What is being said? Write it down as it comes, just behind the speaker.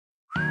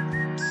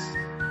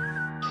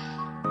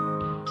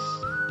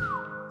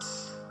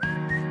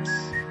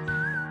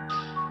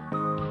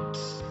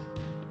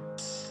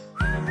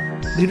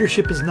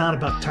Leadership is not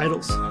about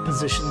titles,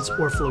 positions,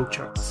 or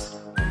flowcharts.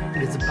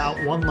 It is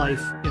about one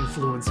life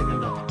influencing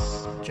another.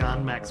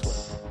 John Maxwell.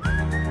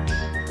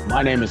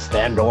 My name is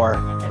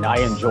Thandor, and I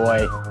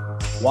enjoy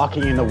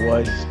walking in the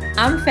woods.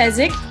 I'm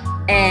Fezzik,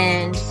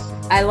 and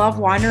I love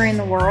wandering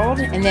the world.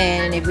 And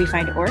then if we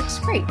find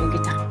orcs, great, we'll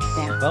get down.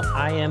 Well,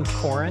 I am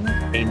Corin,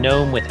 a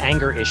gnome with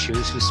anger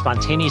issues who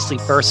spontaneously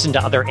bursts into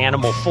other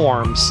animal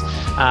forms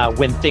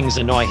when things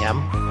annoy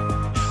him.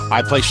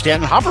 I play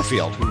Stanton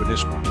Hopperfield, who at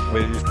this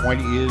point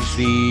is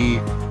the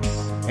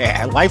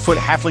Lightfoot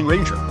Halfling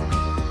Ranger.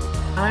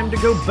 Time to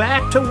go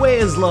back to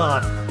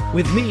Wayaslon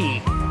with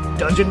me,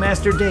 Dungeon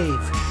Master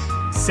Dave,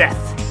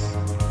 Seth,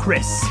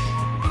 Chris,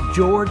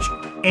 George,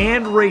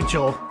 and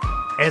Rachel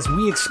as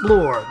we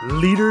explore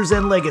Leaders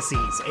and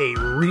Legacies, a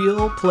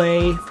real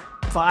play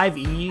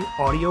 5e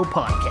audio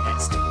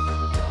podcast.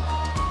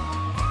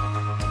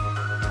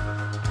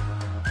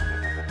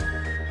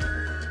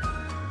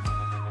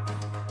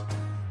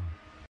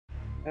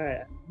 All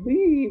right, I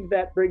believe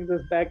that brings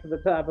us back to the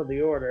top of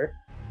the order.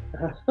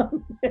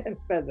 And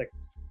Fezzik.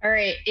 All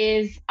right,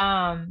 is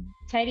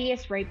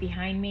Tidius right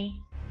behind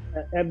me?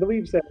 I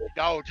believe so.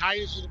 No,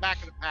 Titus is in the back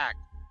of the pack.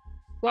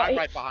 Well, I'm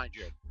right behind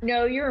you.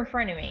 No, you're in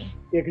front of me.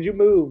 Yeah, because you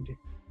moved.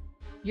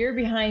 You're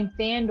behind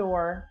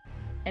Thandor,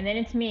 and then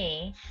it's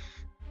me,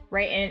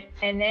 right?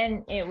 And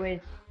then it was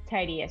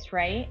Tidius,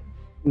 right?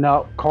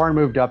 No, Corin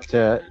moved up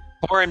to...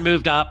 Corin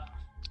moved up.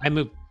 I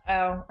moved.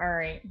 Oh, all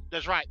right.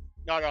 That's right.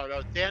 No.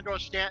 Thandor,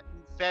 Stanton,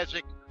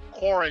 Fezzik,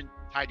 Corin,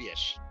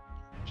 Tidius.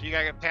 So you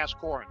gotta get past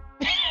Corin.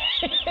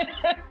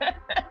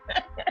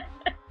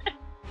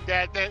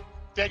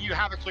 Then you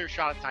have a clear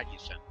shot at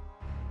Tidius then.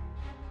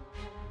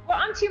 Well,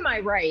 I'm to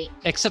my right.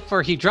 Except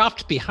for he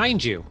dropped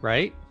behind you,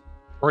 right?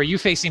 Or are you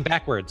facing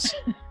backwards?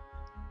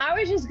 I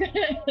was just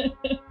gonna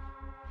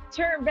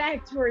turn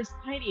back towards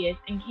Tidius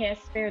and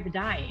cast Spare the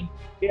Dying.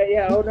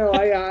 Yeah. Oh no,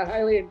 I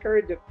highly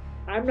encourage it.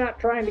 I'm not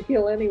trying to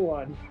kill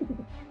anyone.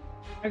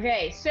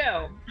 Okay,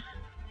 so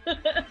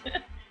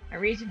I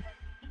reach.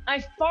 I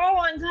fall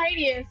on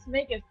Tidius,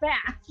 make it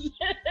fast,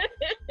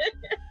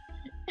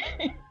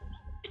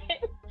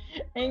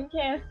 and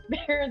cast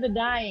Spare the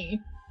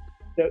Dying.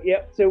 So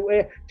So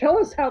tell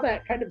us how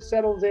that kind of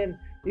settles in.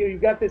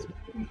 You've got this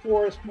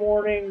forest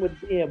morning with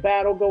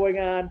battle going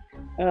on.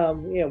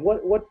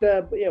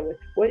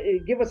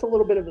 Give us a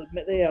little bit of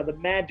the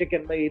magic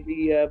and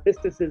the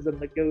mysticism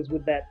that goes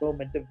with that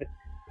moment of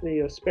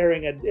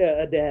sparing a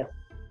death.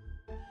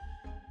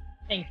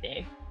 Thanks,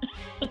 Dave.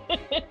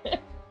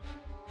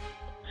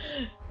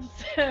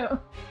 So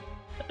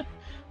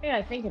I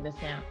gotta think of this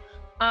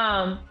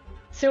now.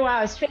 So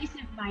I was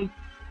facing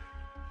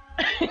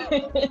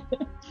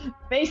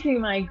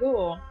my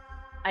ghoul.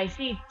 I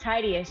see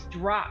Tidius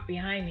drop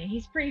behind me.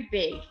 He's pretty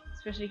big,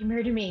 especially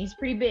compared to me. He's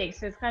pretty big,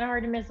 so it's kind of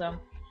hard to miss him.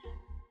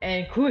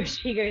 And whoosh,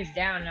 he goes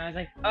down, and I was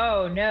like,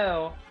 oh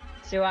no.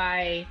 So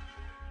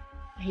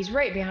he's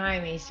right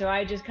behind me, so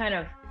I just kind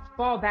of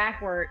fall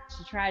backward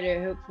to try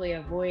to hopefully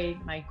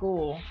avoid my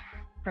ghoul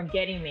from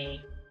getting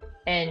me,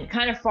 and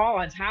kind of fall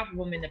on top of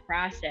him in the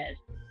process.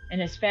 And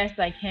as fast as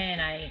I can,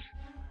 I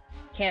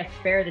cast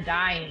Spare the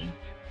Dying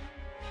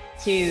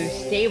to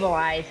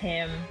stabilize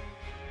him.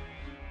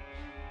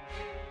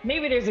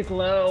 Maybe there's a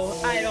glow.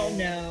 I don't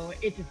know.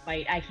 It's a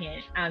fight. I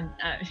can't.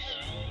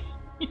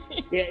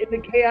 Yeah, in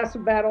the chaos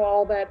of battle,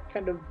 all that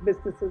kind of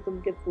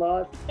mysticism gets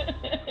lost.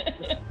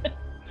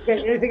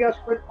 Okay, anything else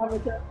for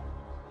comment there?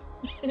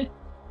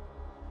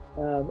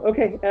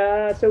 Okay,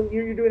 so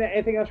you're doing that.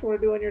 Anything else you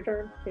want to do on your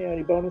turn?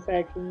 Any bonus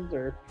actions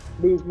or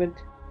movement?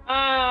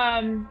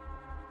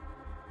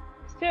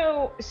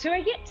 So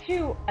I get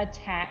 2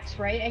 attacks,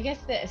 right? I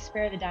guess the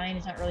Spare the Dying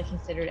is not really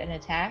considered an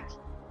attack.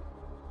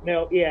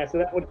 No, yeah. So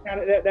that would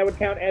count. That would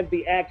count as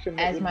the action.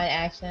 As my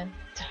action.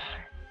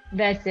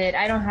 That's it.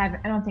 I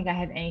don't think I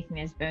have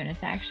anything as bonus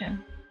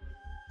action.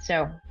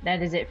 So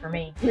that is it for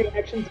me. 3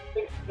 actions,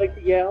 like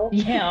to yell.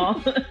 Yell.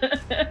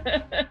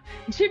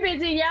 Too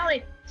busy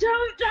yelling.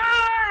 Don't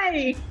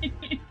die!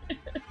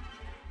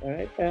 All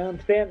right,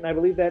 Stanton, I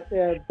believe that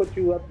puts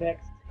you up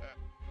next.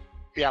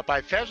 Yeah,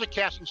 by Fezzik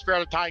casting Spare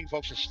the Dying,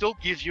 folks, it still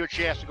gives you a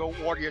chance to go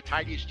order your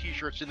Tidius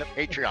t-shirts in the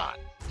Patreon.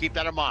 Keep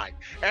that in mind.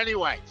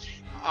 Anyway,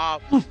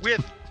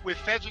 with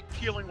Fezzik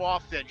peeling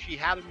off, then she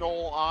had a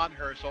gnoll on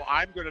her, so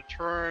I'm going to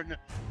turn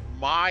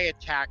my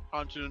attack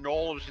onto the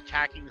gnoll who's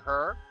attacking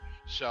her.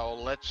 So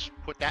let's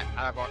put that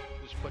out of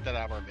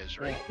our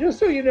misery. Yeah. Just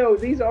so you know,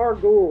 these are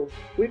ghouls.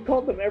 We've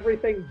called them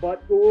everything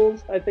but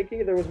ghouls. I think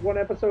there was one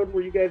episode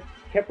where you guys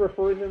kept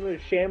referring to them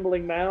as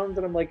shambling mounds,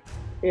 and I'm like,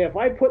 yeah, if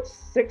I put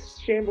 6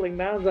 shambling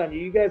mounds on you,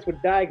 you guys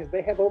would die because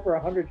they have over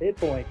 100 hit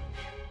points.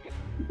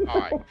 All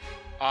right.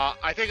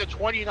 I think a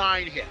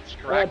 29 hits,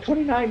 correct?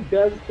 29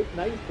 does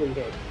nicely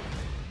hit.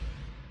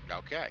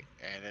 Okay,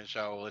 and then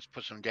so let's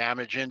put some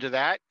damage into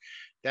that.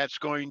 That's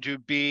going to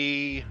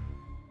be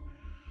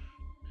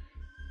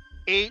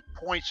 8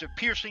 points of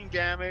piercing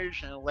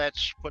damage, and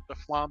let's put the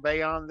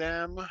flambe on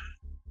them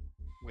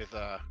with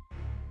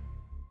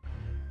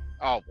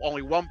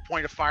only 1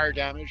 point of fire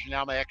damage.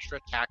 Now my extra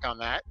attack on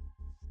that.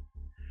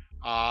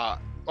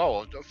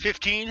 Oh,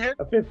 15 hit.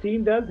 A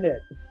 15 does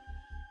hit.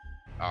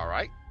 All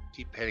right,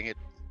 keep hitting it.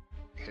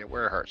 Hit it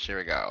where it hurts. Here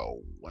we go.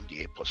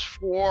 1d8 plus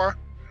 4.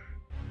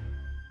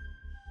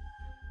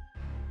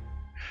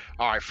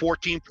 All right,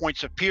 14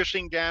 points of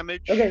piercing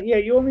damage. Okay, yeah,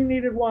 you only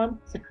needed one.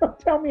 So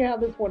tell me how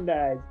this one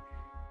dies.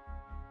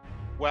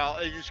 Well,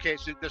 in this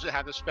case, it doesn't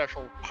have the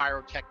special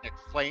pyrotechnic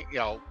flame,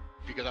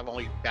 because I've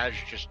only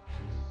managed to just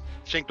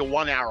sink the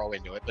one arrow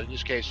into it. But in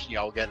this case,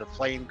 again, the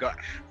flame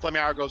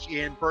arrow goes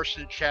in, bursts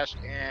in the chest,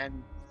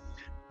 and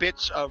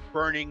bits of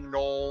burning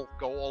Knoll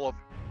go all over.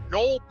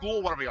 Knoll,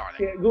 ghoul, whatever are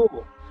they? Yeah,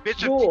 ghoul.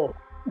 Bits Ghoul.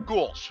 of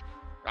ghouls.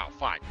 Oh,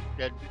 fine.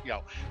 Then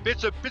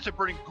bits of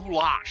burning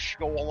goulash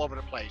go all over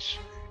the place.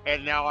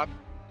 And now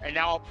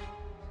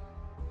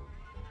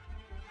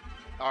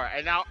all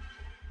right,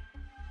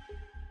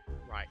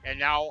 and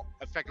now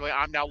effectively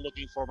I'm now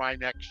looking for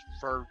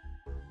for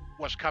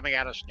what's coming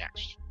at us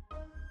next.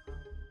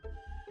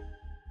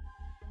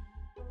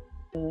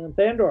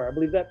 Thandor, I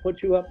believe that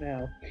puts you up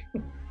now.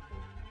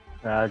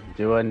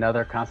 Do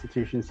another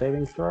Constitution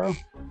saving throw.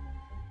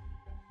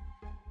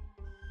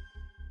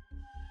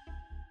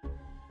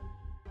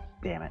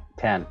 Damn it,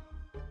 10.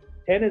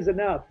 10 is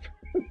enough.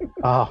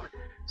 Oh,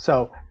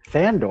 so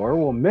Thandor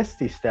will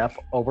Misty Step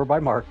over by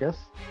Marcus.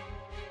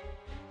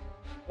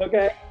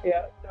 Okay,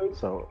 yeah.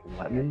 So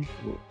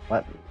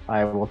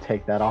I will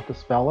take that off the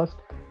spell list,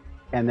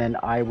 and then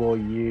I will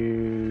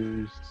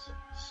use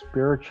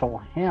Spiritual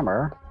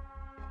Hammer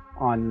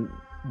on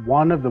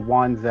one of the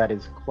ones that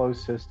is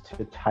closest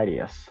to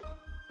Titius.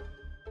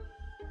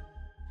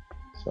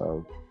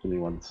 So give me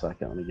 1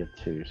 second. Let me get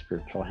to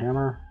Spiritual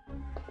Hammer.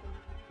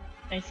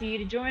 Nice of you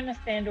to join us,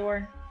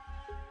 Thandor.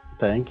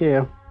 Thank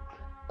you.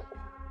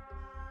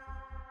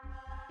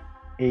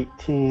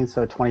 18,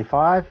 so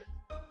 25.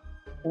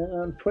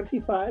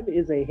 25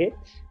 is a hit.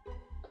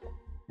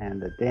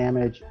 And the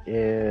damage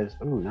is,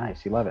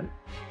 nice, 11.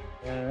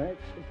 All right.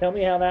 Tell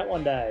me how that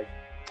one dies.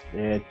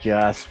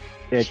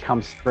 It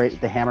comes straight,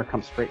 the hammer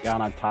comes straight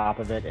down on top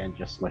of it and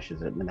just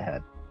smushes it in the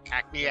head.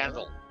 Acme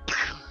Anvil.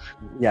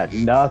 Yeah,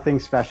 nothing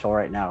special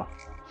right now.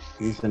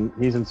 He's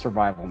in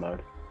survival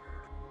mode.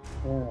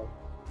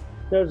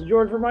 So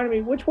George, remind me,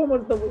 which one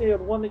was the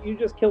one that you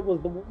just killed? Was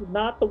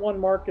not the one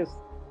Marcus?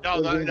 No,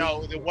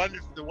 the one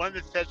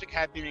that Fezzik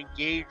had been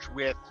engaged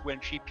with when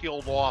she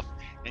peeled off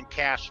and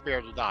cast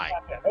Spare to Die.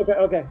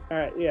 Okay, all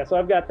right, yeah. So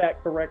I've got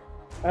that correct.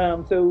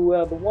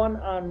 So the one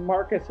on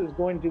Marcus is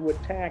going to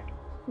attack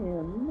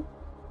him.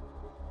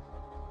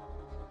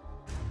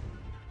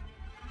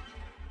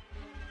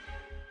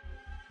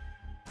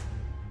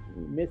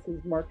 He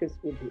misses Marcus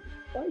with his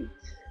bite.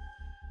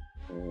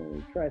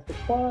 And he tries to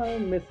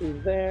climb,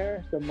 misses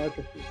there. So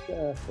Marcus is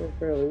still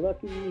fairly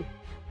lucky.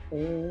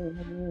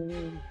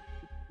 And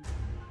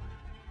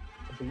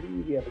I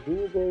believe, the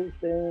ghoul goes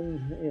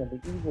then.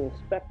 The evil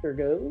specter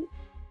goes.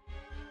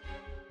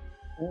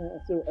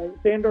 So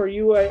Thandor,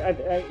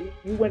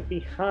 you went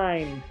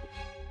behind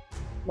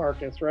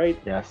Marcus, right?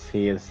 Yes,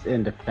 he is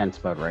in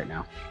defense mode right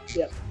now.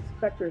 Yep.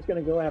 Spectre is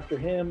going to go after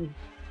him.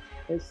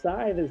 His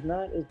scythe is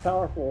not as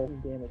powerful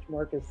damage.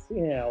 Marcus,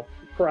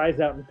 cries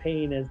out in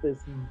pain as this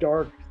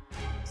dark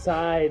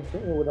scythe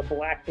with a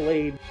black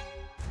blade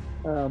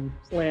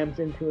slams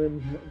into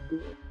him.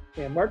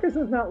 Yeah, Marcus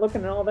is not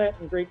looking all that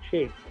in great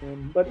shape,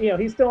 but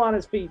he's still on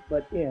his feet.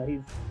 But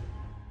he's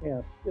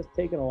just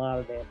taking a lot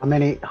of damage.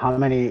 How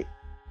many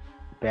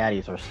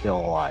baddies are still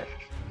alive?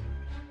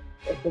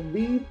 I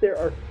believe there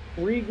are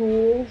 3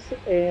 ghouls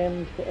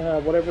and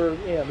whatever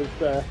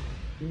this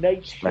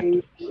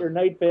Nightshade or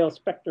Nightveil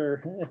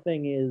Spectre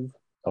thing is.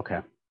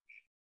 Okay.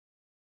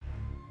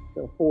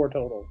 So 4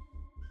 total.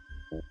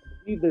 I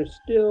believe there's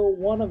still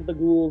one of the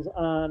ghouls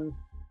on.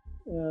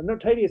 No,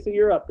 Titius, so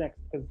you're up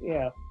next because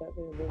the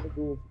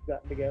ghouls have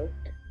gotten to go.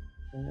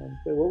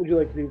 So what would you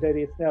like to do,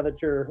 Titius? Now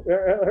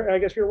that I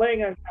guess you're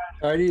laying on.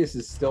 Titius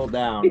is still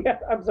down. Yeah,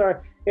 I'm sorry.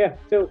 Yeah,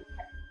 so.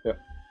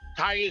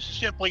 Titius is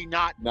simply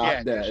not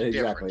dead.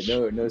 Exactly.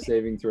 No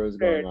saving throws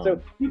going on.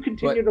 So you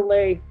continue to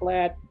lay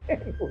flat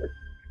and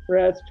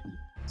rest.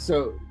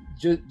 So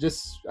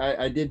just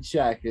I did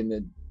check, and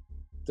it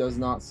does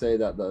not say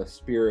that the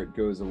spirit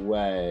goes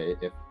away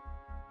if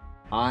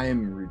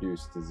I'm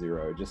reduced to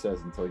 0. It just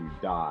says until you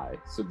die.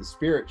 So the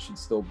spirit should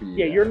still be.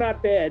 Yeah, you're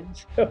not dead.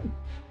 So.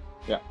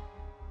 Yeah.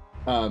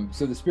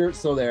 So the spirit's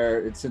still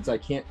there. Since I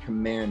can't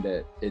command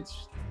it,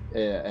 it's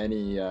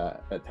any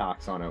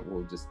attacks on it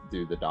will just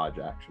do the dodge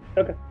action.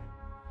 Okay.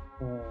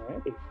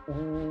 Alrighty.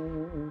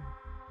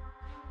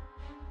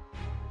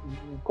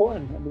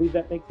 Corin, I believe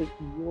that makes it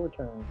your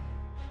turn.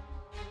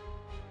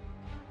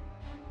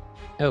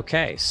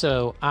 Okay,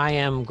 so I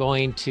am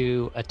going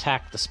to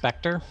attack the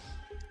Spectre.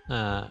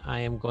 I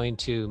am going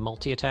to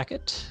multi-attack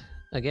it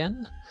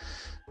again.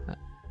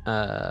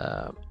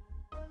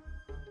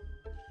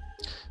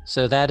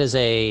 So that is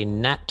a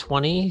nat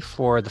 20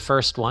 for the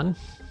first one,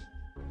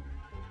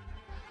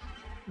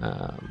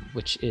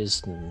 which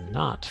is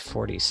not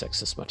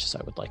 46 as much as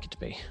I would like it to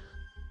be.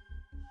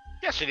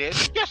 Yes, it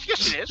is. Yes,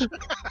 it is.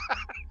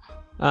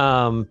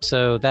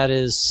 So that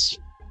is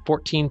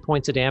 14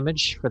 points of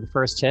damage for the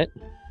first hit,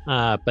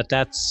 but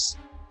that's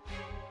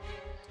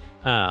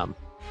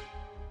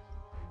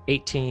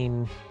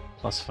 18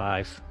 plus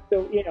 5.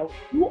 So,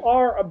 you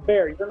are a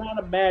bear. You're not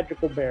a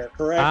magical bear,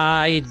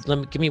 correct?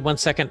 Give me 1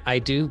 second. I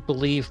do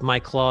believe my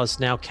claws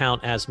now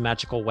count as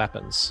magical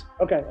weapons.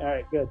 Okay, all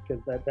right, good,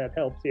 because that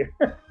helps here.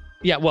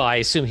 Yeah, well, I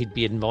assume he'd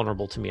be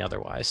invulnerable to me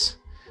otherwise.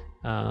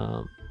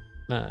 Your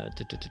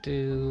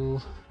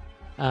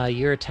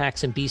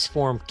attacks in beast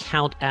form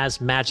count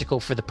as magical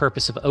for the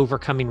purpose of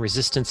overcoming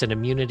resistance and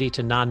immunity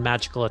to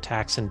non-magical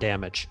attacks and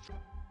damage.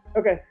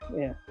 Okay,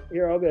 yeah,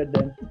 you're all good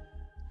then.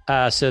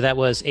 So that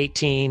was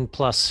 18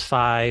 plus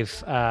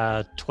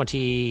 5,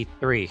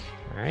 23.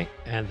 All right.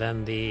 And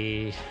then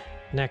the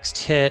next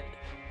hit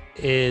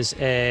is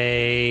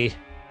a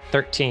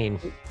 13.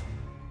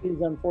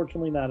 Is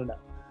unfortunately not enough.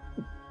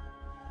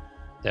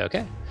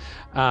 Okay.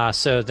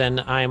 So then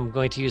I'm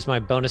going to use my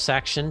bonus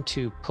action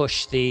to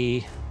push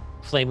the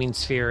flaming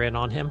sphere in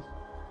on him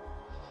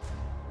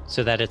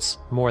so that it's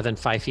more than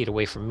 5 feet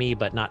away from me,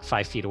 but not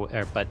 5 feet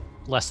away, but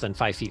less than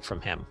 5 feet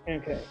from him.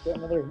 Okay, so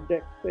another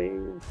dex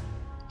save.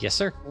 Yes,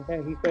 sir.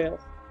 Okay, he fails.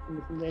 Give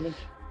me some damage.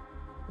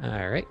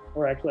 All right.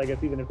 Or actually, I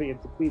guess even if he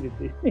had succeeded,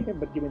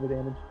 but give me the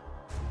damage.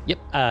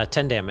 Yep,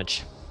 10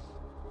 damage.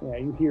 Yeah,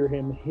 you hear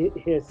him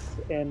hiss,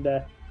 and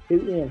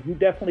you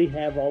definitely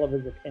have all of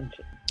his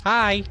attention.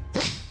 Hi.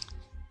 I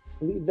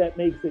believe that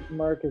makes it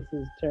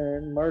Marcus's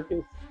turn.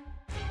 Marcus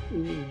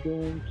is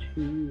going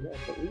to,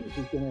 I believe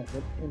he's going to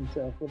hit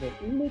himself with a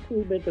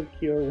little bit of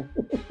cure.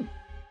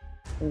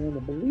 And I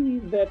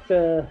believe that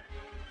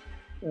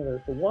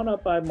there's the one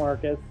up by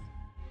Marcus.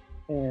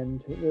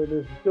 And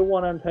there's still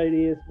one on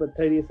Titius, but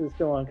Titius is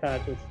still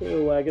unconscious.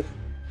 So I guess,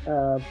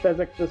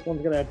 Fezzik, this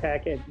one's going to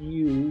attack at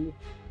you.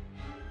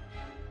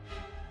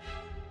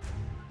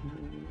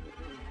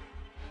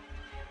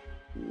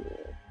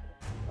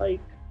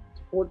 Like,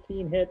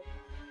 14 hit.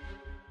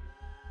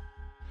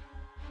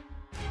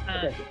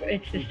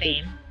 It's the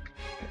same.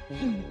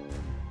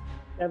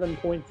 7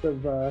 points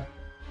of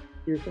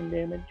piercing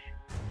damage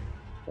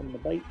from the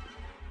bite.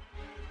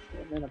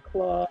 And then a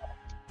claw.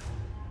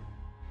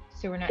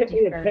 So we're not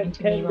deferring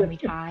to me when we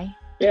tie?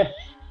 Yeah.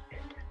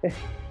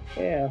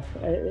 Yeah.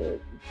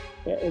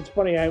 It's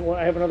funny.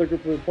 I have another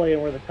group of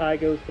playing where the tie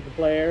goes to the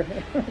player.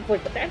 It's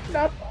like, but that's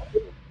not.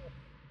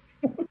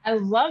 I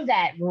love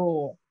that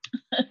rule.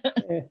 What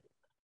do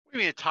you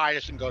mean a tie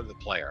doesn't go to the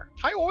player?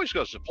 Tie always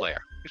goes to the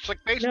player. It's like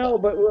baseball. No,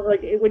 but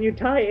like when you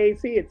tie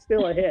AC, it's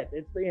still a hit.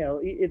 It's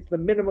it's the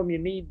minimum you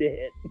need to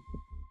hit.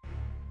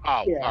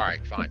 Oh, yeah. All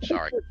right, fine.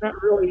 Sorry. It's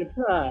not really a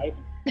tie.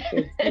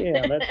 It's,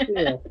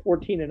 that's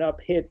 14 and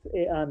up hits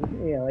on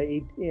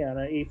on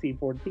an AC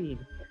 14.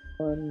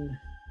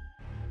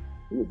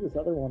 Who is this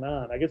other one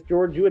on? I guess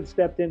George, you had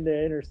stepped in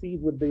to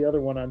intercede with the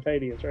other one on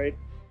Titius, right?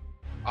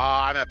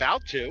 I'm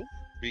about to,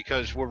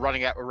 because we're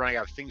running out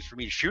of things for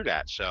me to shoot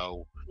at.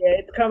 So yeah,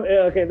 it's come.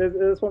 Okay,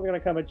 this one's gonna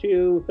come at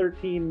you.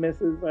 13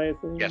 misses, I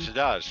assume. Yes, it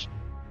does.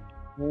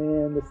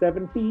 And the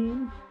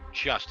 17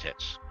 just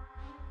hits.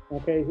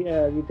 Okay,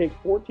 yeah, you take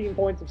 14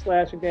 points of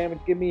slashing damage.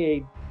 Give me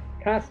a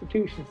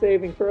Constitution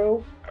saving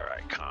throw. All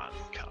right, con.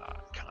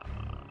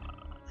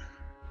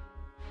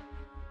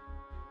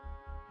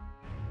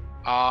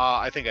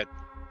 I think a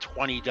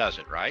 20 does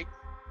it, right?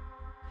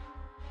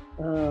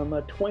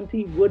 A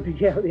 20 would be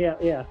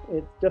yeah.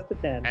 It's just a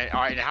 10. And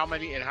all right, and how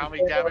many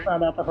damage? I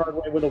found out the hard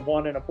way with a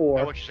 1 and a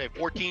 4. What'd you say?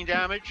 14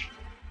 damage?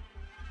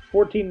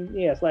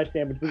 14, slash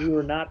damage, because you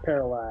were not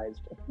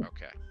paralyzed.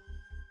 Okay.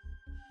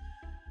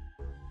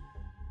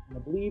 And I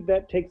believe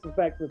that takes us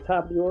back to the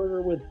top of the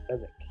order with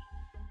Fezzik.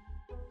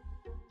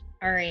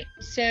 All right.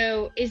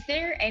 So, is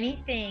there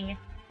anything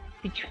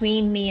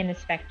between me and the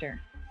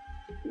Spectre?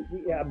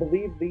 Yeah, I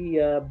believe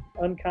the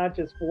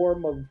unconscious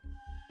form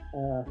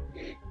of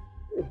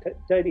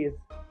Titius.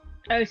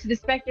 Oh, so the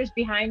Spectre's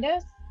behind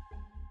us?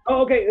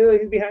 Oh, okay.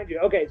 He's behind you.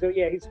 Okay, so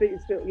yeah, he's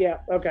still. Yeah,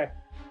 okay.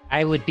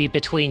 I would be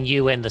between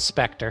you and the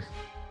Spectre.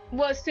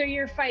 Well, so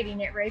you're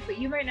fighting it, right? But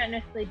you might not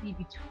necessarily be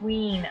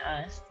between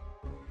us,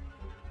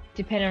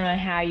 depending on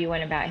how you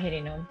went about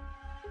hitting him.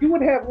 You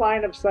would have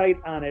line of sight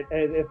on it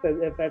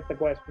if that's the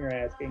question you're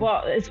asking.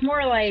 Well, it's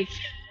more like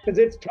because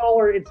it's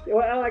taller.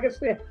 I guess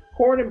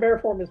Corn in bear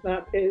form is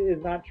not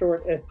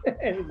short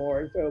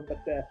anymore. So,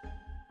 but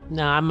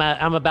no,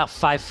 I'm about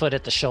 5 foot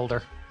at the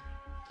shoulder.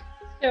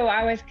 So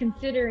I was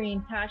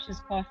considering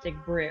Tasha's Caustic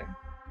Brew,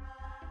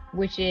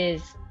 which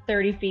is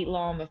 30 feet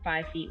long but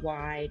 5 feet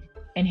wide,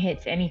 and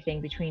hits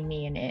anything between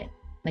me and it,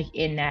 like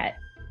in that.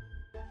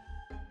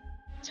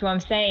 So what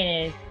I'm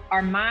saying is,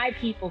 are my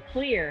people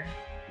clear?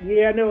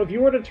 Yeah, no. If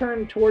you were to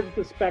turn towards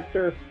the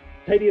Spectre,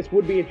 Titius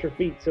would be at your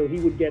feet, so he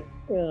would get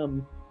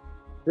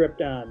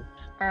gripped on.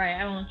 All right,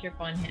 I won't trip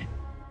on him.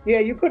 Yeah,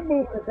 you could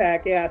move and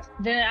attack. Yes.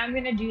 Then I'm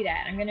gonna do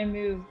that. I'm gonna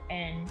move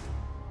and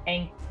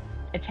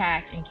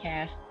attack and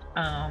cast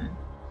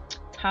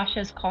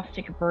Tasha's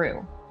Caustic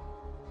Brew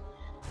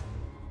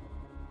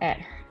at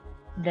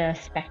the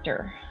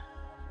Spectre,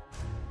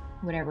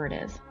 whatever it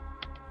is.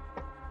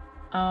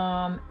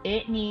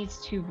 It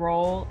needs to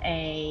roll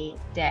a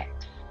dex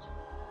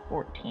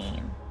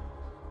 14.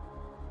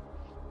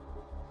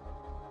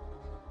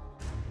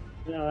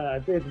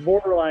 It's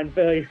borderline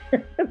failure.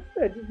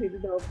 I just need to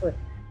know if I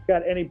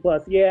got any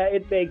plus. Yeah,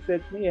 it makes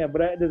it. Yeah,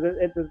 but does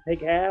it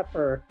take half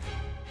or?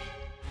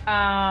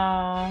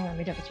 Let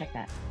me double check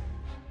that.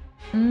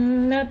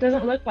 No, it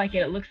doesn't look like it.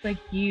 It looks like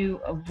you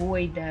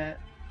avoid the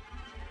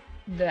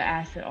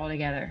acid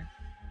altogether.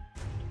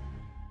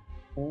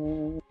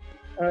 All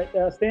right,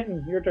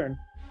 Stanton, your turn.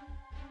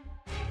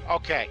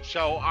 Okay,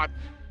 so at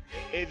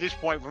this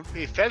point,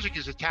 if Fezzik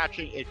is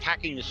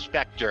attacking the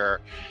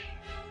Spectre,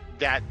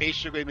 that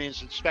basically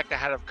means the Spectre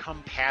had to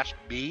come past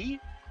me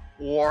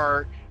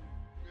or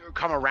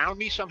come around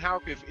me somehow.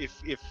 If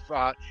it's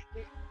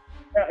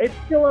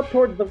still up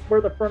towards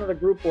where the front of the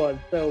group was,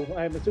 so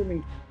I'm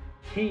assuming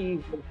he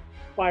was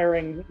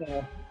firing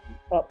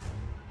up.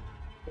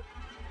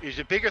 Is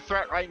a bigger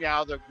threat right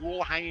now the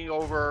ghoul hanging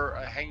over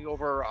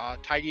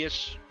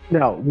Titius?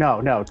 No.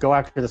 Go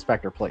after the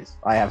Spectre, please.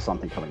 I have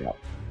something coming up.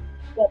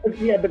 Well,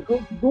 yeah, the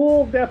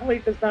ghoul definitely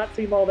does not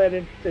seem all that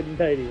interested in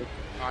Titius.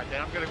 All right,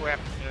 then I'm going to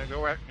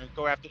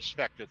go after the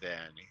Spectre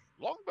then.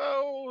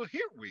 Longbow,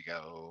 here we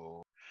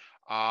go.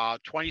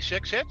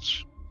 26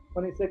 hits.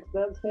 26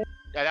 does hit.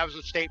 Yeah, that was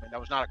a statement. That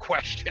was not a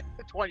question.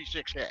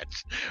 26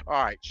 hits.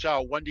 All right,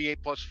 so 1d8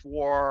 plus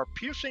 4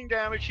 piercing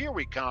damage. Here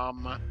we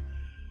come.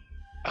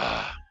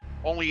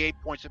 Only 8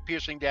 points of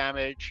piercing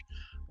damage.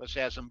 Let's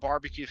add some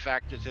barbecue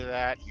factor to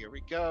that. Here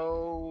we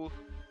go.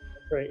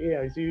 Right,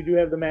 yeah, so you do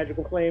have the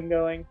magical flame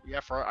going.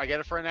 Yeah, I get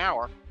it for an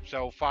hour.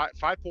 So 5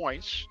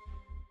 points.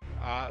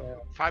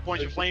 5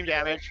 points of flame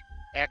damage.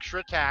 Extra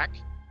attack.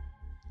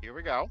 Here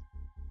we go.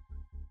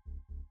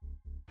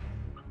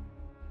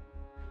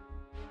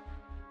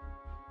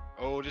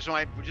 Oh, this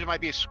might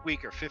be a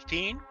squeaker.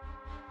 15?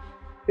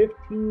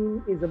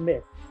 15 is a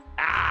miss.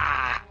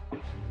 Ah!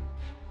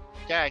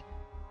 Okay.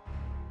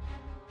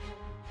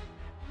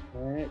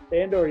 All right,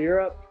 Thandor,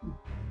 you're up.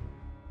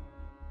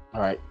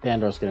 All right,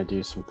 Thandor's going to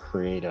do some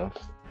creative.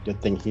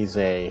 Good thing he's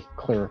a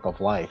cleric of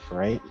life,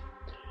 right?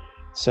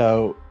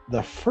 So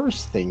the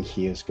first thing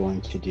he is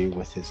going to do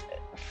with his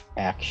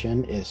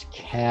action is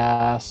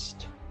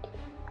cast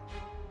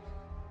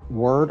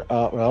Word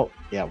of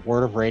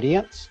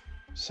Radiance.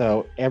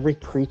 So every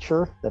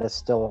creature that is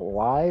still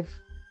alive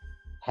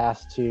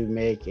has to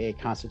make a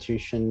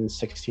Constitution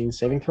 16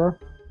 saving throw.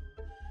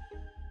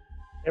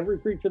 Every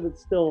creature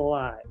that's still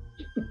alive.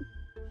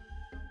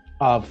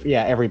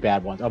 Every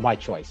bad one of my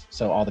choice.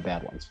 So all the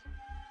bad ones.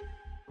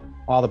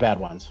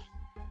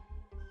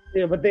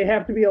 Yeah, but they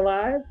have to be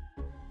alive?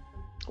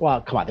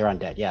 Well, come on, they're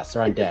undead. Yes,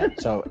 they're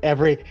undead. So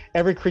every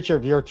creature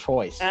of your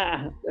choice.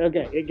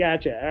 Okay,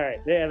 gotcha. All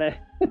right. Yeah,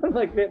 I'm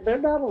like, they're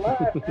not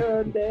alive.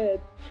 They're undead.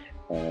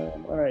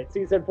 All right. So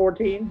you said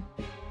 14?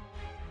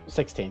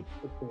 16.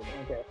 16.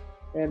 Okay.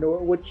 And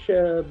which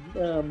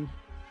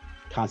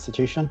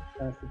Constitution?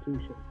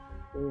 Constitution.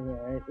 All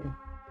right.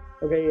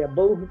 Okay. Yeah.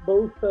 Both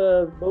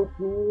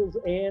ghouls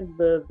and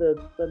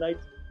the night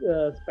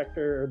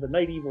specter or the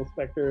night evil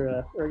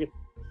specter or I guess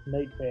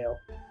night veil.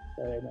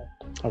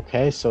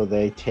 Okay, so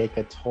they take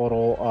a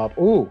total of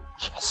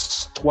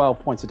 12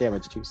 points of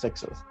damage, 2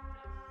 6s.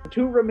 The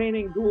 2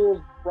 remaining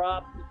ghouls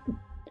drop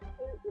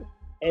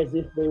as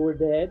if they were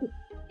dead.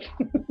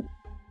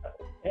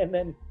 And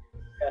then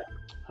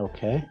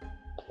okay.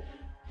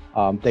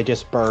 They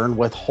just burn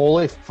with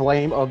Holy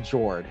Flame of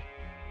Jord.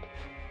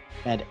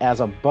 And as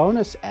a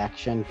bonus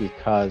action,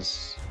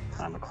 because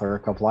I'm a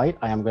Cleric of Light,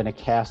 I am going to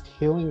cast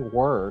Healing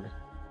Word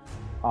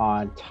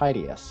on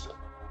Titius.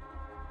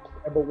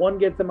 But one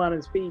gets him on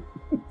his feet.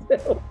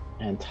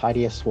 And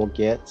Titius will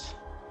get...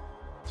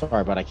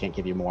 Sorry, but I can't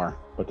give you more.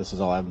 But this is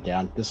all I'm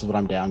down. This is what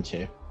I'm down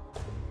to.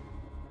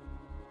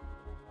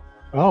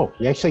 Oh,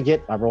 you actually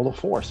get... I rolled a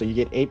 4, so you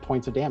get 8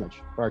 points of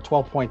damage. Or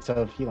 12 points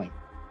of healing.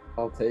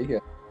 I'll take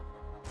it.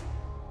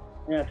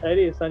 Yeah,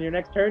 Titius, on your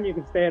next turn, you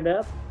can stand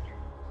up.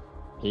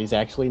 He's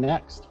actually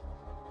next.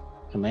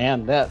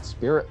 Command that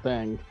spirit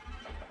thing.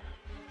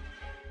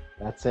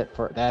 That's it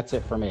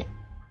for me.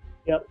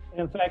 Yep.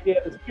 In fact,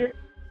 the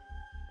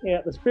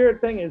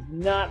spirit thing is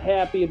not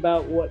happy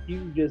about what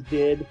you just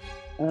did,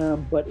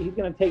 but he's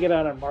going to take it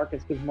out on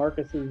Marcus because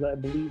Marcus is, I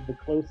believe, the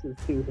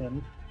closest to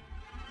him.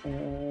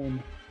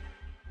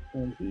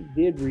 And he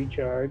did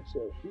recharge,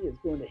 so he is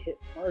going to hit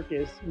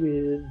Marcus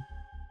with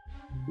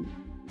the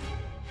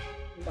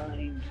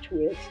Mind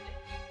Twist.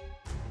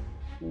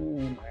 All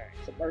right,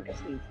 so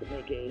Marcus needs to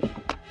make a...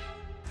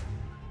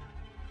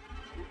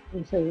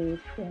 say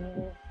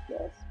 12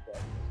 plus.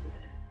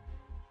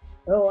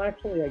 Oh,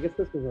 actually, I guess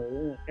this was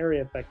an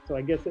area effect, so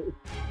I guess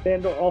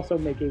Thandor also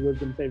make a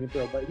wisdom saving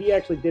throw, but he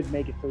actually did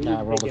make it. So he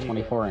I rolled a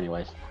 24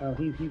 anyways.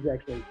 He's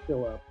actually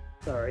still up.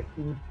 Sorry,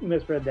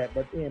 misread that,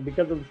 but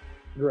because of the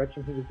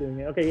direction he was doing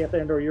it. Okay, yeah,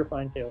 Thandor, you're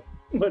fine too.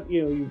 But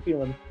you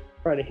feel him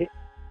try to hit.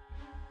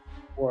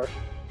 Or,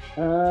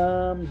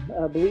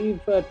 I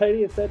believe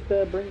Titius,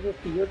 that brings us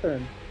to your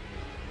turn.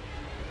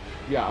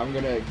 Yeah, I'm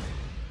gonna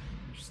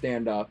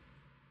stand up,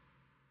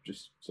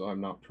 just so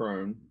I'm not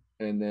prone,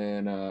 and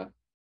then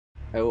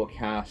I will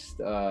cast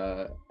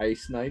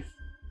Ice Knife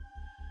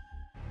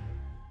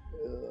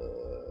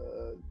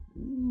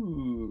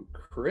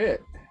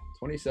crit.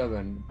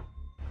 27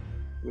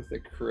 with the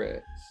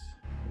crit.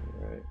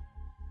 All right.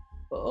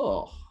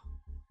 Oh.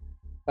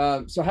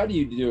 So how do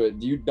you do it?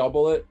 Do you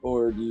double it,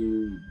 or do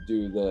you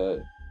do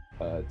the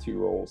 2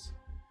 rolls?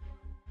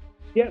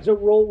 Yeah, so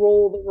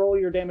roll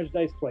your damage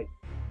dice twice.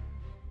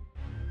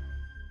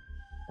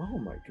 Oh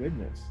my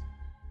goodness.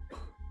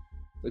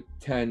 The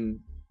 10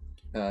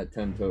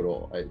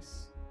 total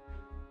ice.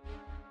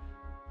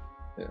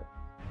 Yeah.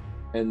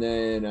 And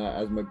then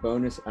as my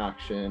bonus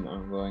action,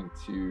 I'm going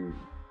to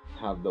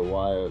have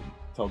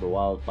tell the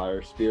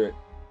wildfire spirit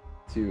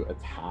to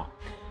attack.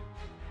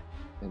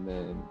 And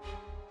then,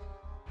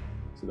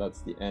 so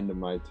that's the end of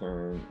my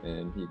turn,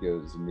 and he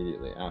goes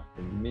immediately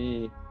after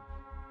me.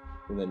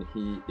 And then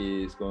he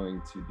is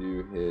going to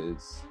do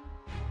his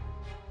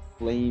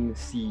flame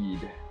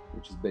seed,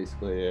 which is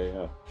basically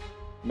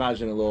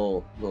imagine a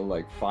little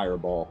like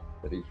fireball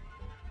that he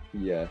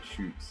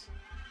shoots.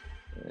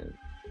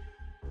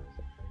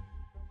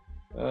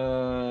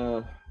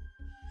 And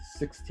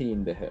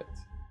 16 to hit.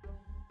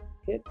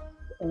 Hit.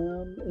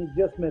 It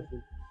just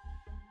misses.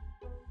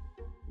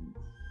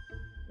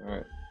 All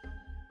right.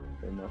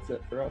 And that's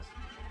it for us.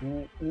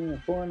 All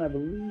right. Corin, I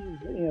believe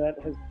that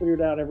has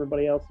cleared out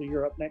everybody else, so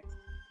you're up next.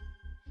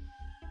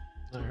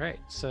 All right,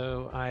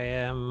 so I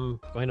am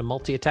going to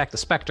multi-attack the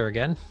Spectre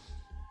again.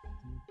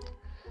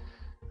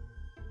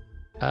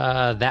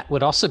 That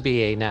would also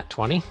be a nat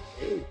 20.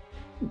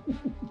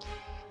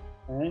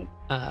 All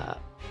right.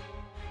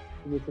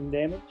 Give me some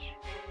damage.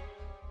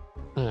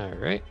 All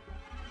right.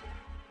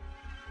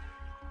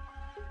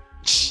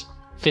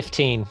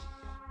 15.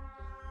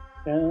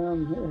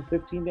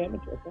 15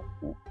 damage.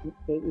 Okay.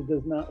 It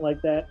does not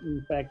like that.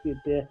 In fact,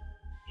 it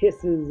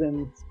hisses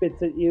and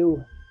spits at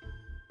you.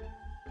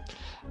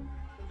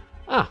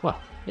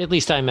 Well, at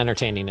least I'm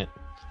entertaining it.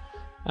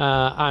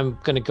 I'm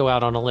going to go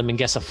out on a limb and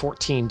guess a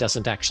 14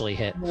 doesn't actually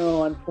hit.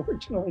 No,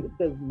 unfortunately, it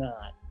does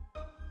not.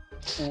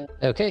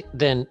 Okay,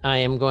 then I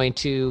am going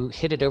to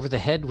hit it over the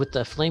head with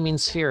the flaming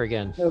sphere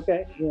again.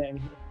 Okay, yeah.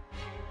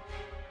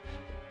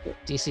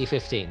 DC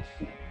 15.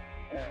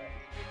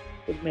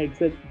 It makes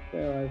it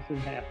some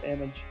half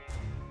damage.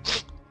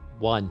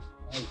 1.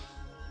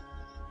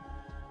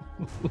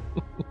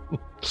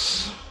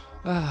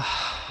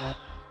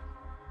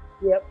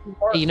 Yep.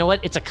 You know what?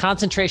 It's a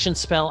concentration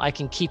spell I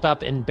can keep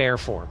up in bear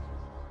form.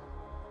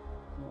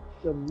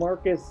 So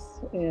Marcus,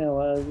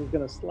 is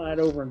going to slide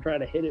over and try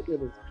to hit it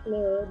with his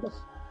club.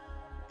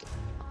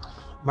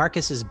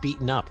 Marcus is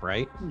beaten up,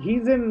 right?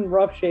 He's in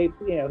rough shape.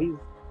 He's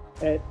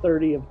at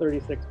 30 of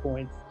 36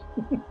 points.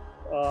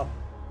 So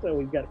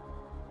we've got.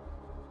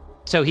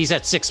 So he's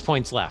at 6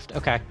 points left.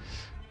 Okay.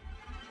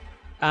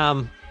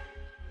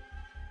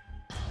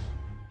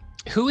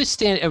 Who is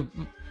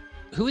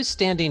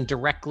standing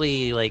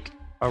directly like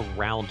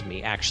around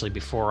me actually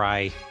before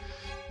I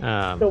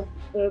So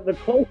the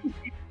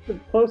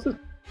closest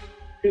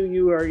to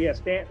you are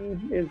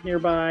Stanton is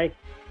nearby,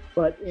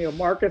 but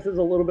Marcus is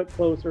a little bit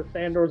closer.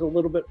 Sandor's a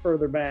little bit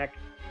further back,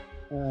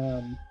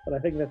 but I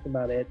think that's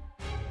about it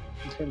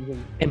in terms of.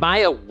 Am I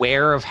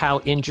aware of how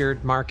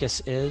injured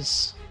Marcus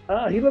is?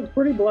 He looks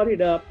pretty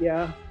bloodied up.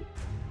 Yeah.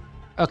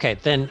 Okay,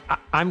 then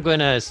I'm going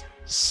to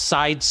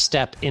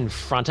sidestep in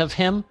front of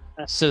him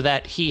so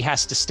that he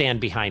has to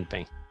stand behind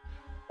me.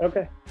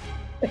 Okay.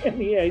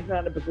 Yeah, he's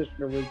not in a position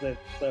to resist,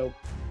 so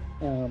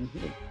let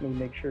me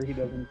make sure he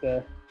doesn't.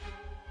 Okay,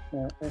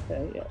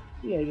 yeah,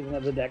 he doesn't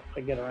have the dex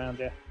to get around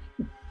you.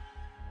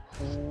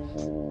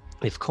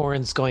 If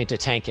Corin's going to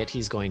tank it,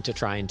 he's going to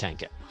try and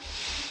tank it.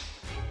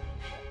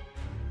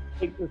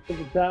 Take this to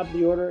the top of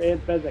the order, Ed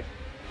Fezzik.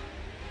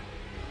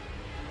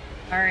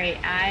 All right,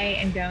 I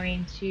am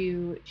going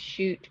to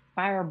shoot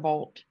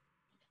Firebolt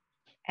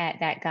at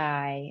that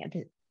guy, at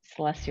the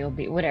Celestial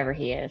Being, whatever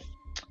he is,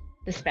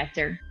 the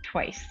Spectre,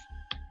 twice.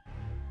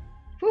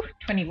 Whew,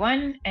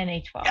 21 and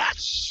a 12.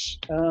 Yes!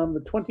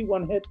 The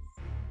 21 hits.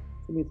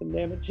 Give me some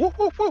damage. 10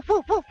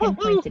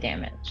 points of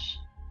damage.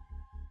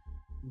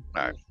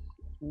 All right.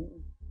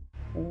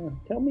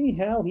 Tell me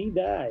how he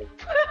died.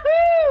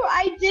 Woohoo!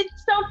 I did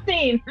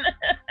something.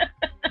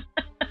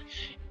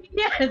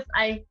 Yes,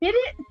 I did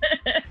it.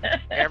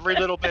 Every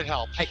little bit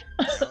helps.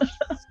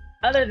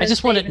 Other than I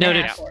just want it saving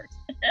noted. the horse.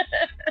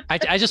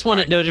 I just want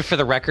it noted for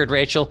the record,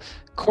 Rachel.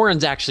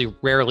 Corin's actually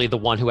rarely the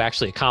one who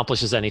actually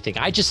accomplishes anything.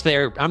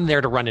 I'm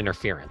there to run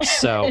interference.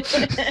 So,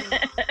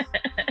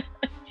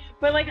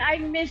 but I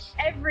missed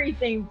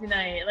everything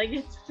tonight.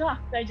 It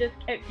sucked. I just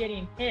kept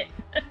getting hit.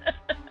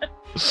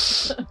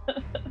 So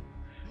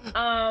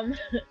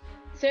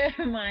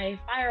my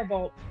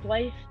firebolt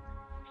sliced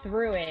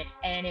through it,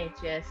 and it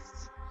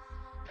just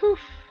poof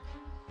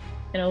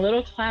in a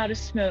little cloud of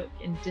smoke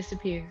and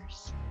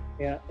disappears.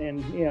 Yeah, and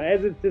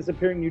as it's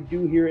disappearing, you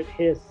do hear it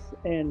hiss,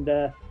 and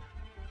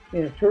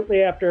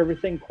shortly after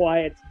everything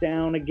quiets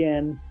down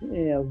again,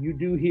 you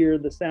do hear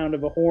the sound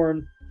of a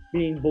horn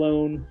being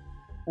blown,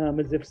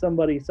 as if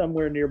somebody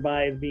somewhere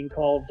nearby is being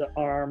called to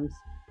arms.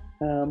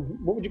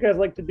 What would you guys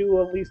like to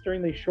do, at least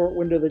during the short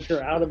window that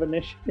you're out of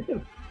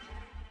initiative?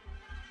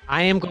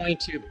 I am going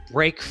to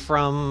break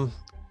from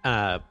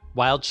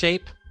wild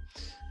shape,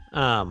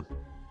 kind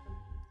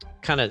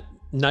of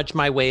nudge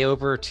my way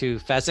over to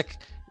Fezzik.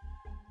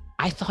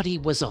 I thought he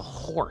was a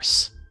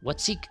horse.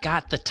 What's he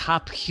got the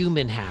top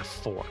human half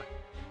for?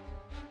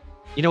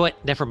 You know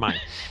what? Never mind.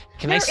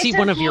 Can I see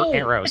one of your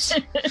arrows?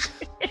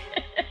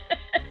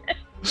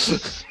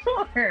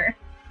 Sure.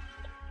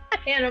 I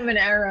hand him an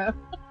arrow.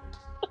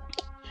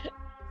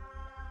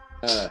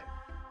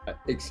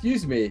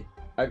 Excuse me.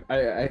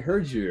 I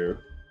heard you.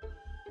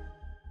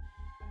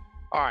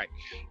 All right.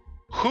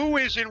 Who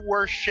is in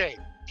worse shape,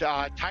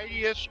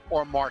 Titius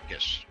or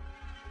Marcus?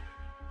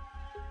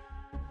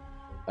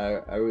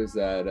 I was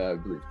at I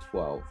believe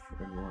 12.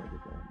 And where did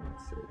that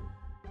say?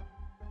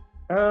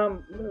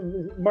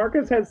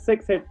 Marcus has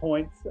 6 hit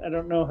points. I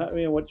don't know how.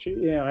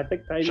 I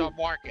think Titus. So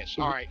Marcus.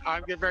 All right.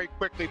 I'm gonna very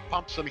quickly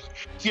pump some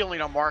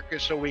healing on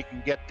Marcus so we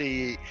can get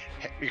the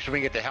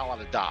hell out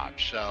of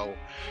Dodge. So,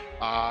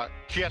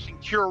 casting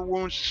Cure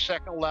Wounds to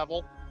 2nd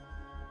level.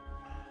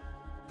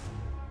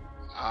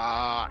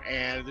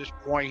 And at this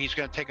point, he's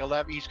going to take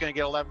 11. He's going to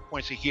get 11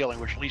 points of healing,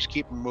 which will at least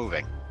keep him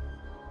moving.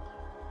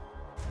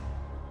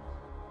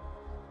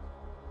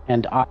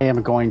 And I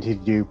am going to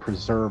do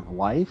Preserve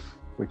Life,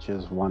 which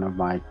is one of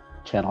my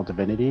Channel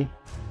Divinity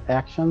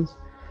actions.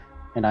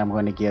 And I'm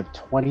going to give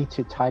 20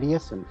 to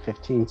Titius and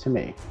 15 to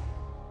me.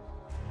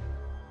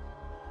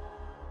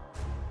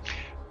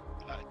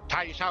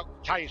 Titius,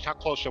 how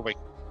close are we?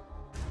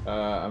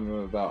 I'm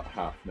about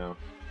half now.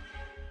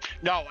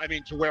 No, I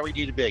mean to where we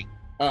need to be.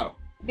 Oh.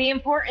 The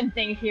important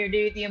things here,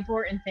 dude. The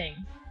important things.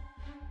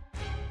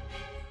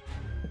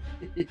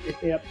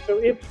 Yep. So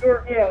if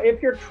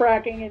you're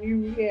tracking and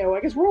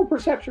I guess roll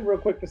perception real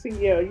quick to see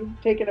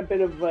you've taken a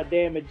bit of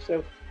damage,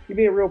 so give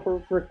me a real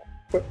quick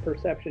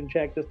perception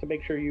check just to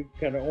make sure you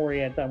kind of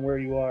orient on where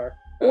you are,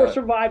 or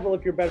survival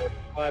if you're better at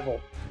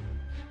survival.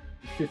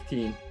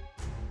 15.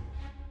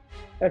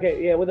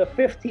 Okay, yeah, with a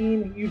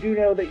 15, you do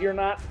know that you're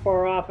not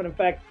far off, and in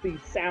fact, the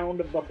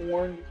sound of the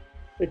horns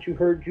that you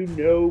heard,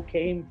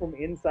 came from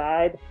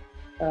inside.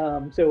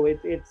 So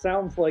it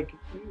sounds like,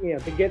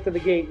 to get to the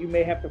gate, you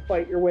may have to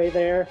fight your way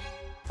there.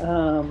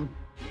 So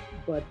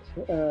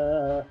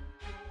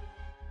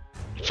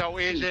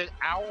is it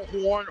our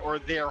horn or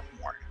their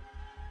horn?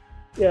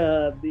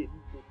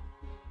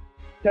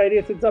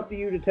 Titus, it's up to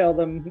you to tell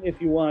them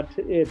if you want.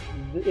 It's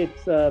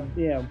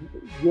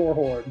your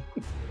horn.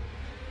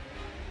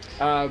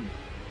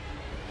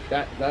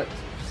 That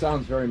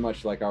sounds very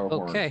much like our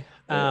horn. Okay.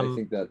 I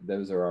think that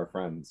those are our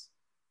friends.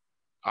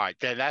 All right,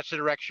 then that's the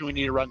direction we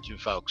need to run to,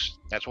 folks.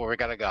 That's where we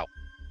got to go.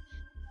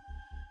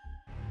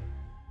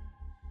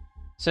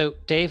 So,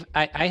 Dave,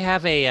 I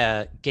have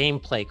a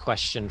gameplay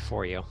question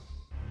for you.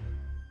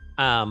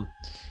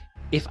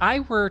 If I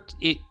were...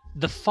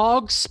 the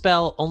fog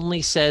spell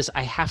only says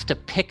I have to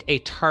pick a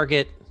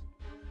target,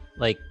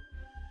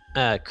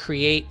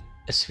 create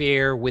a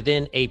sphere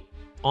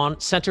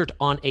centered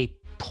on a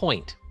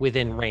point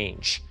within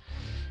range.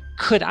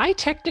 Could I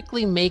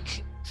technically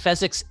make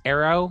Fezzik's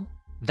arrow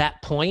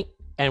that point,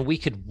 and we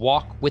could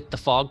walk with the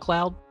fog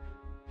cloud?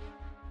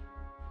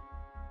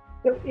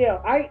 So,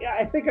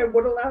 I think I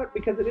would allow it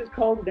because it is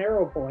called an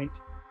arrow point.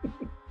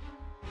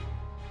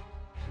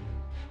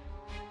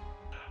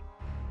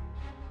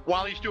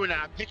 While he's doing that,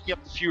 I'm picking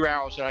up a few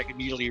arrows that I can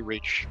immediately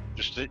reach.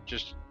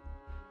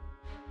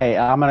 Hey,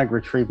 I'm going to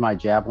retrieve my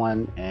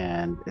javelin,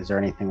 and is there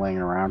anything laying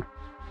around?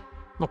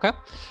 Okay.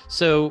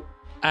 So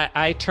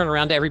I turn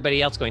around to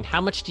everybody else going, how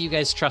much do you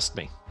guys trust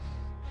me?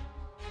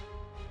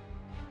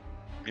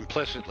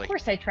 Implicitly. Of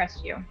course I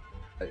trust you.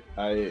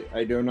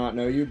 I do not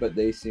know you, but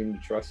they seem to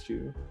trust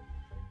you.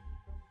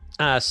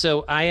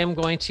 So I am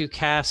going to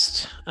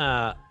cast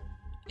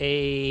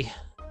a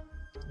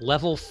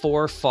level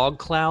 4 fog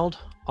cloud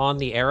on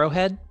the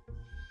arrowhead.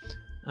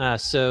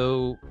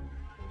 So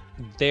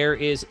there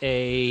is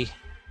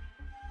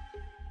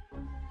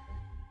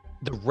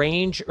the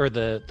range or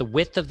the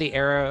width of the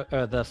arrow,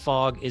 the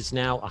fog is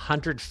now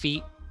 100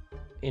 feet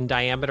in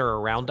diameter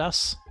around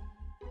us,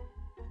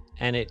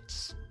 and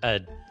it's a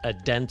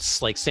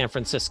dense, like San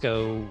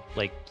Francisco,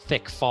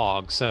 thick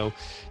fog. So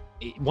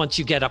once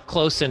you get up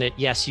close in it,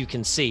 yes, you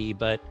can see,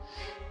 but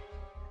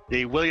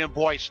the William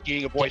Boyce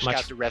being a Boy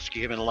Scout to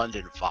rescue him in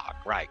London fog.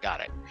 Right,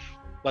 got it.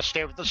 Let's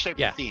stay with the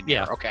theme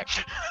here. Okay.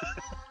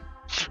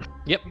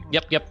 Yep.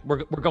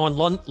 We're going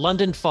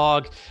London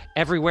fog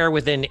everywhere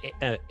within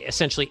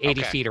essentially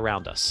 80 feet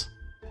around us.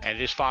 And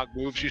this fog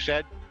moves, you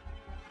said?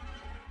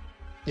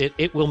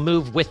 It will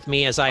move with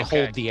me as I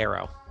hold the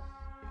arrow.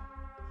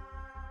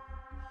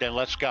 Then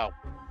let's go.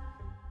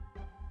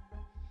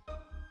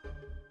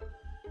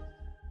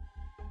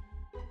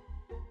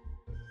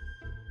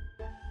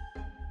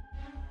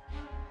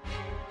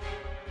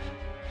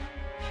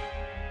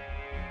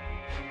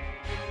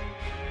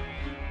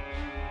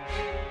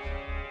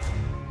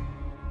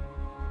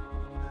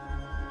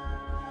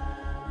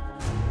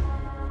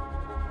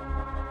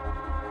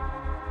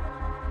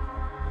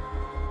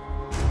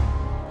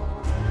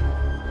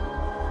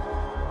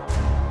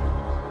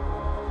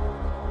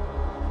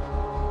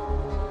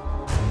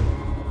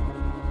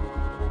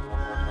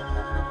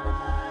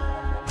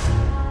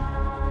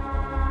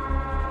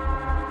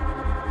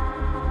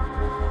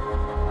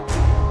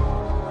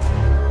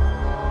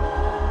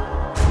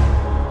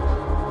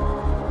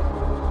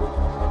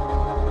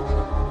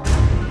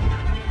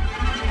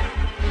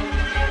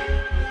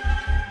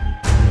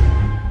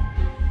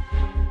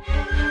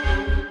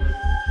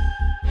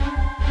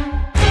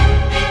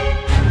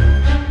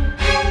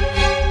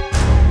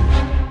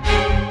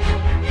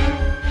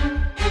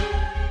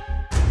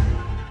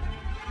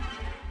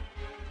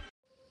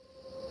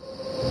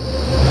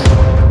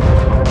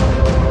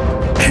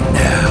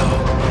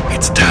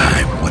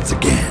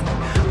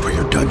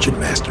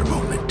 Master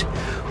moment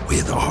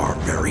with our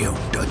very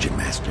own Dungeon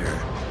Master,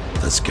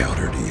 the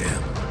Scouter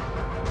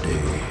DM,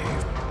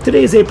 Dave.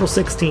 Today is April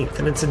 16th,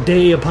 and it's a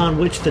day upon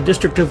which the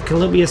District of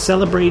Columbia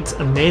celebrates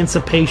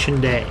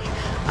Emancipation Day.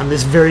 On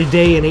this very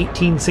day in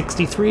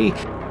 1863,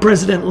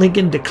 President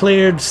Lincoln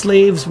declared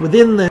slaves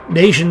within the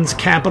nation's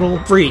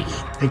capital free,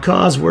 a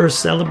cause worth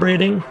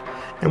celebrating.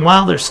 And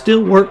while there's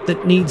still work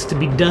that needs to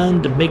be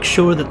done to make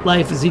sure that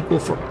life is equal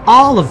for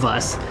all of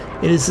us,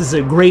 this is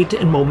a great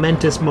and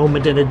momentous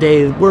moment and a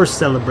day worth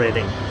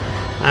celebrating.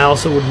 I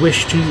also would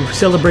wish to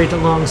celebrate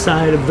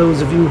alongside of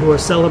those of you who are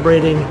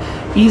celebrating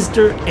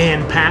Easter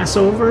and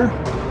Passover.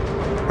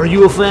 Are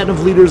you a fan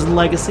of Leaders and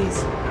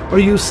Legacies? Are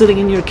you sitting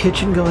in your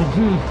kitchen going,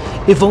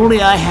 if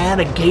only I had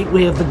a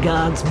Gateway of the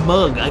Gods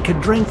mug I could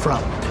drink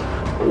from?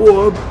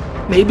 Or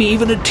maybe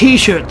even a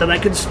t-shirt that I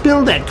could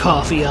spill that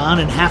coffee on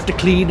and have to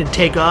clean and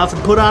take off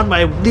and put on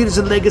my Leaders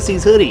and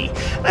Legacies hoodie.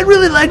 I'd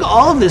really like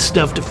all of this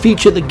stuff to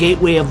feature the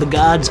Gateway of the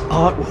Gods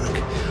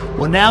artwork.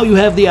 Well, now you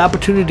have the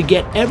opportunity to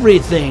get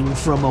everything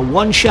from a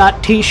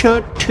one-shot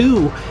t-shirt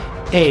to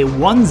a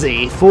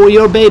onesie for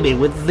your baby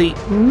with the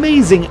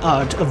amazing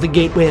art of the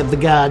Gateway of the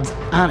Gods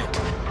on it.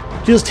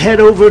 Just head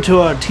over to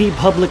our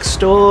TeePublic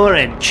store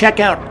and check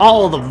out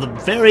all of the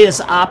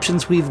various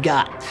options we've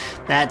got.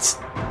 That's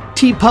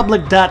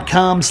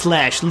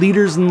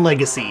teepublic.com/Leaders and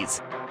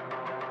Legacies.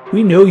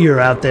 We know you're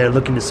out there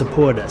looking to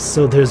support us,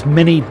 so there's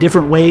many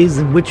different ways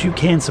in which you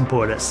can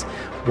support us.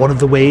 One of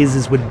the ways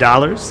is with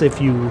dollars.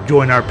 If you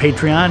join our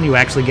Patreon, you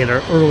actually get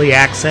our early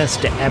access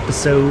to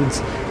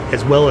episodes,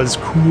 as well as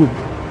cool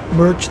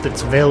merch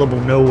that's available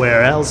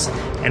nowhere else,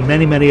 and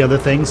many, many other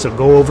things. So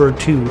go over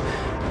to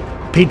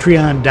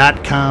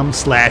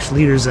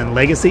patreon.com/Leaders and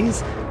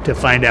Legacies to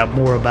find out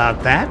more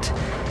about that.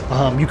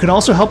 You can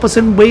also help us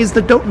in ways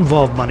that don't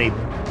involve money.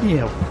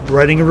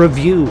 Writing a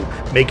review,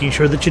 making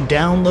sure that you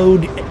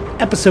download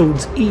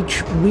episodes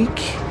each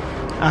week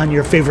on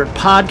your favorite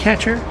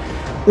podcatcher,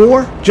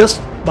 or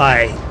just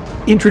by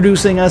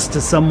introducing us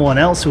to someone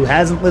else who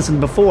hasn't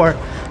listened before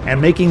and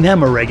making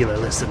them a regular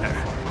listener.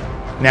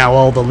 Now,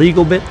 all the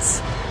legal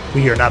bits.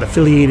 We are not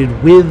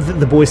affiliated with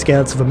the Boy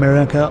Scouts of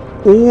America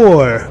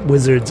or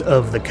Wizards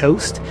of the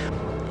Coast,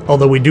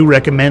 although we do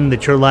recommend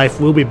that your life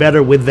will be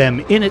better with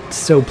them in it,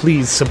 so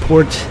please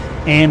support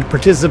and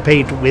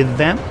participate with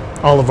them.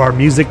 All of our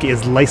music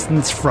is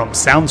licensed from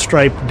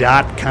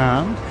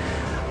Soundstripe.com.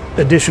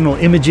 Additional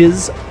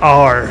images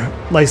are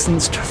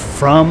licensed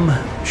from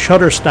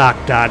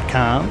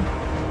Shutterstock.com.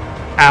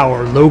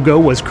 Our logo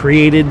was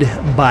created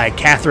by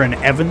Catherine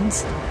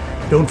Evans.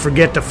 Don't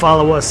forget to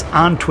follow us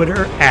on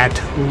Twitter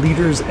at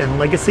Leaders and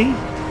Legacy.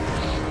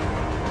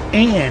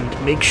 And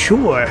make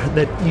sure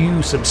that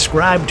you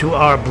subscribe to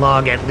our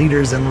blog at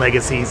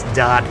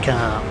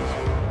leadersandlegacies.com.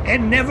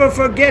 And never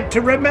forget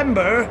to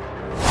remember,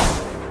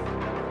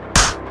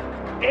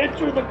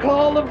 Answer the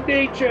call of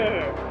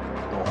nature.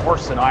 The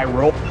horse and I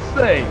were the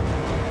same.